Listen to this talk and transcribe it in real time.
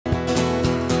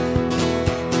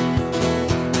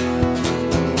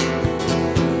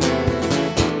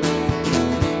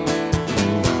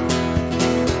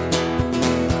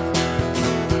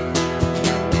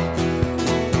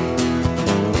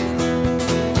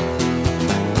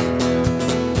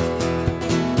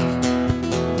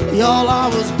Y'all, I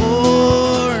was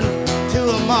born to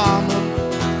a mama,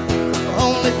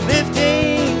 only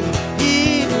 15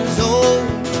 years old,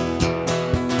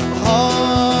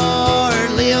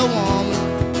 hardly a woman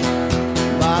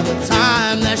by the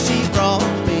time that she brought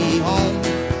me home.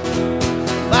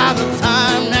 By the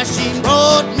time that she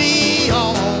brought me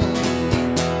home,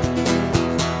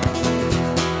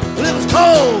 well, it was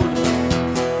cold.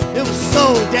 It was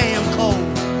so damn cold.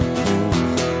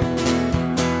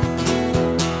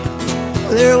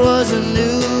 There was a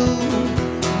new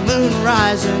moon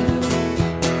rising,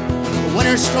 a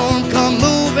winter storm come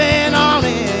moving on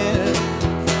in.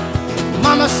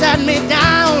 Mama sat me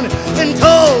down and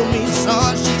told me,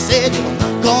 son, she said,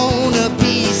 you're gonna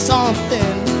be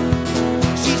something.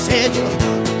 She said,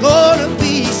 you're gonna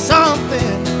be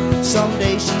something.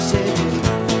 Someday, she said,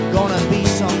 you're gonna be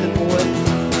something, boy.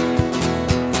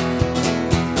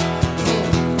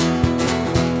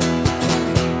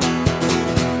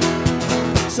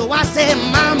 So I said,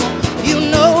 Mama, you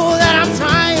know that I'm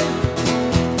trying.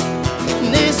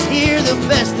 This here the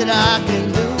best that I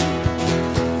can do.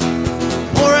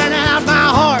 Pouring out my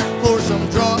heart for some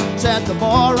drunks at the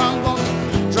bar. I'm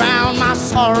gonna drown my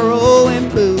sorrow in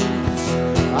booze.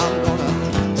 I'm gonna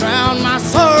drown my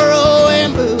sorrow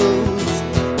in booze.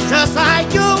 Just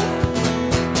like you,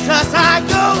 just like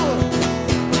you,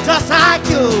 just like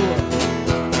you.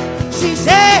 She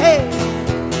said,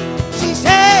 she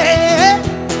said,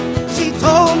 she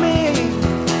told me,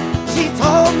 she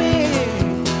told me,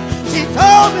 she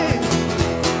told me,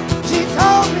 she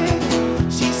told me.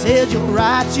 She said, you'll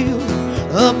write you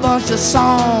a bunch of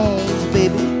songs,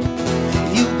 baby.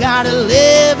 You gotta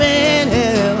live in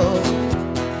hell.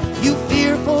 You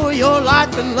fear for your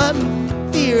life and love,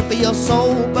 fear for your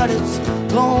soul, but it's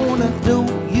gonna do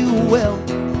you well.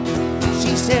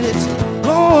 She said, it's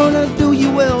gonna do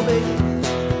you well, baby.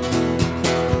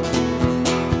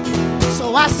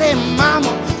 So I said,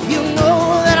 Mama, you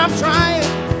know that I'm trying.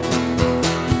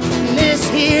 And this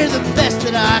here the best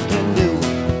that I can do.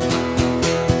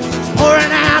 It's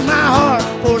pouring out my heart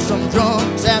for some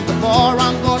drunks at the bar.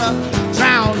 I'm gonna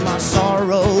drown my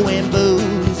sorrow in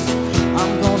booze.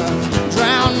 I'm gonna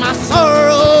drown my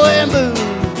sorrow in booze.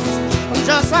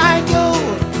 Just like you,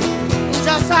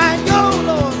 just like you,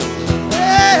 Lord.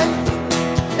 Hey,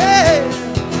 hey,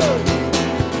 oh.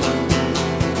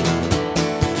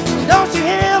 Don't you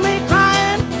hear me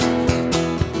crying?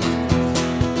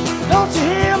 Don't you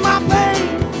hear my pain?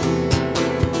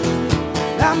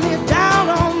 Got me down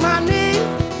on my knees.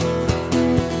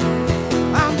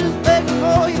 I'm just begging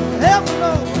for you to help me,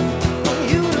 Lord. For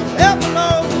you to help me,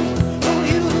 Lord. For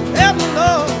you to help me,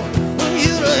 Lord. For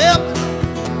you to help me.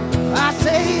 I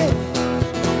said,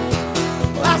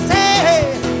 well, I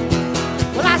said,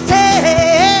 well,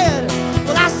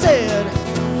 I said,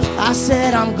 well, I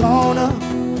said, I'm gonna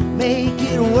make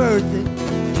it worth it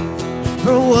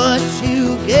for what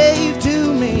you gave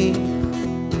to me.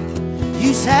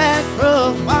 You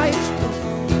sacrificed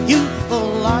your youthful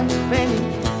life and you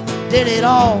did it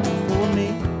all for me.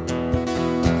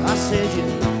 I said you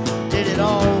did it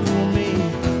all for me.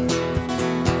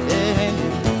 Yeah, and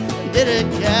you did it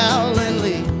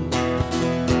gallantly.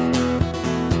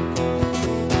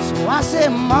 So I said,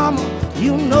 Mama,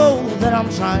 you know that I'm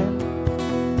trying.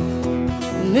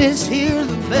 And this here's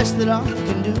the best that I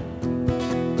can do.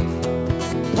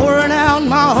 Pouring out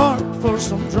my heart for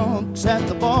some drunks at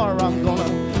the bar. I'm gonna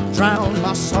drown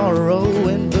my sorrow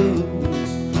in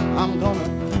booze. I'm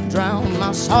gonna drown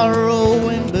my sorrow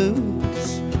in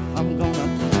booze. I'm gonna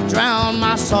drown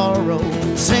my sorrow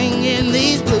singing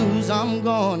these blues. I'm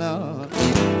gonna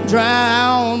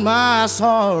drown my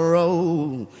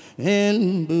sorrow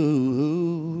in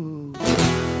booze.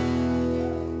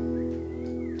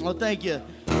 Oh, thank you.